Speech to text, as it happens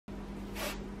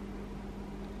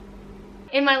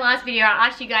In my last video, I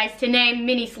asked you guys to name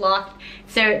Mini Sloth.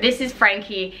 So this is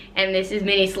Frankie and this is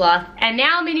Mini Sloth. And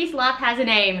now Mini Sloth has a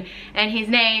name, and his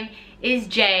name is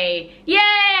Jay. Yay!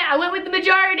 I went with the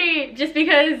majority just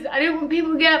because I didn't want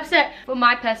people to get upset. From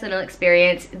my personal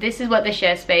experience, this is what the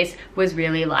Sharespace was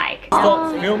really like.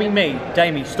 Stop filming me,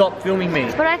 Damie, stop filming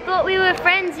me. But I thought we were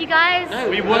friends, you guys. No,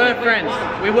 we were friends.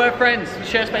 We were friends.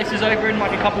 Sharespace is over in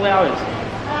like a couple hours.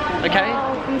 Okay?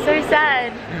 Oh, I'm so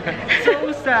sad.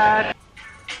 So sad.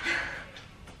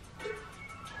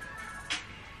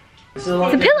 It's a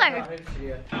pillow.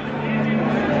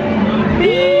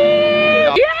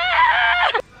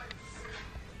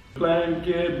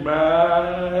 Blanket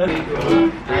man.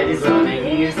 I just wanna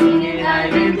hear you singing high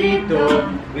and deep.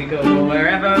 We go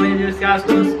wherever we discuss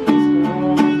those.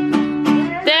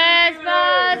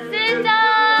 Despacito.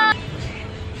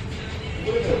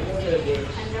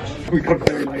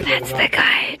 That's the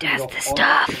guy who does the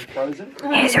stuff.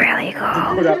 He's really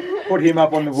cool. Put him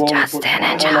up on the wall. Justin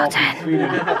and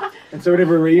Charlton. And so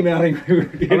whenever we're emailing, we were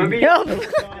getting...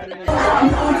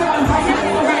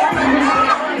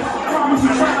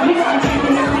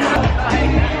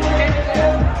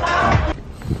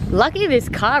 Lucky this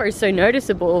car is so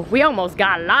noticeable. We almost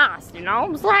got lost, you know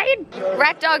what I'm saying?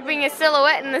 Rat dog being a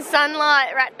silhouette in the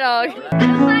sunlight, rat dog.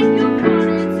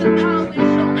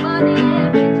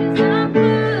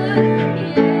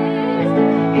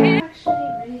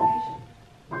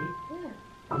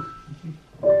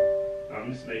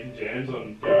 I'm just making jams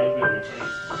on Garageband.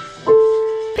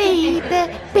 Baby,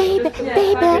 baby,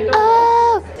 baby,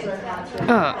 oh!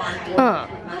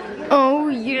 Oh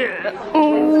yeah,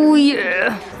 oh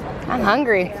yeah. I'm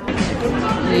hungry.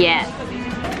 Yeah.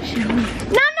 No, no, no,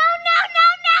 no,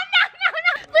 no, no, no,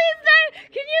 no! Please don't!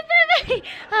 Can you put me?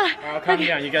 Calm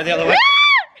down, you go the other way.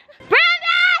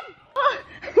 Brandon!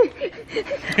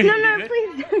 No, no,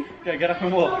 please don't. Go, get up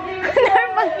and walk. No,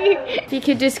 fuck you. If you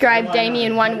could describe Damie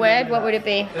in one word, what would it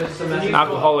be?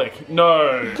 Alcoholic.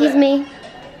 No. Excuse me.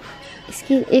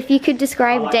 If you could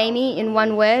describe Damie in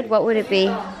one word, what would it be?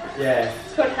 Yeah.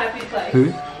 It's called Happy Place.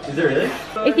 Who? Is it really?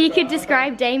 If you could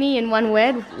describe Damie in one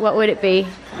word, what would it be?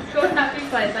 It's called Happy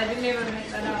Place. I didn't even make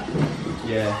that up.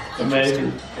 Yeah.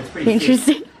 Amazing. It's pretty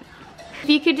Interesting. If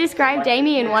you could describe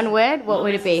Damie in one word, what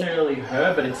would it be? Not necessarily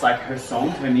her, but it's like her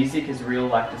songs, her music is real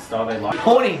like the style they like.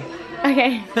 Horny!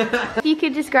 Okay. If you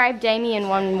could describe Damie in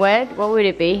one word, what would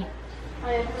it be?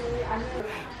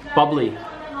 Bubbly.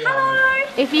 Hello!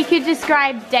 If you could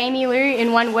describe Damielou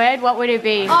in one word, what would it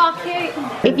be? Oh, cute.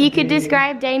 If you could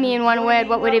describe Damie in one word,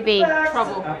 what would it be?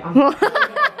 Trouble.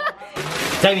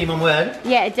 Damie, one word.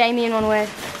 Yeah, Damie in one word.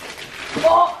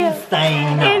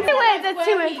 Insane. In 2 words, that's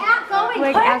 2 words.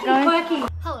 Outgoing. Outgoing.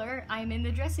 Hello, I'm in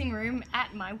the dressing room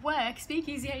at my work,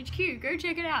 Speakeasy HQ. Go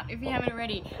check it out if you haven't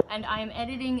already. And I am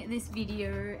editing this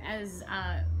video as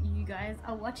you guys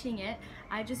are watching it.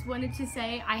 I just wanted to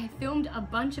say I filmed a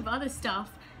bunch of other stuff.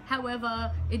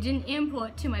 However, it didn't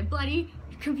import to my bloody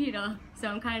computer. So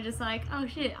I'm kind of just like, oh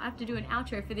shit, I have to do an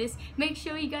outro for this. Make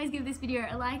sure you guys give this video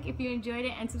a like if you enjoyed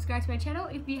it and subscribe to my channel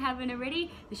if you haven't already.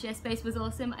 The Sharespace was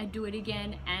awesome. I'd do it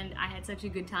again and I had such a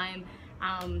good time.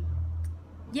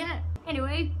 Yeah,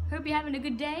 anyway, hope you're having a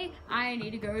good day. I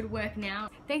need to go to work now.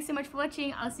 Thanks so much for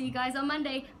watching. I'll see you guys on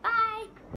Monday. Bye!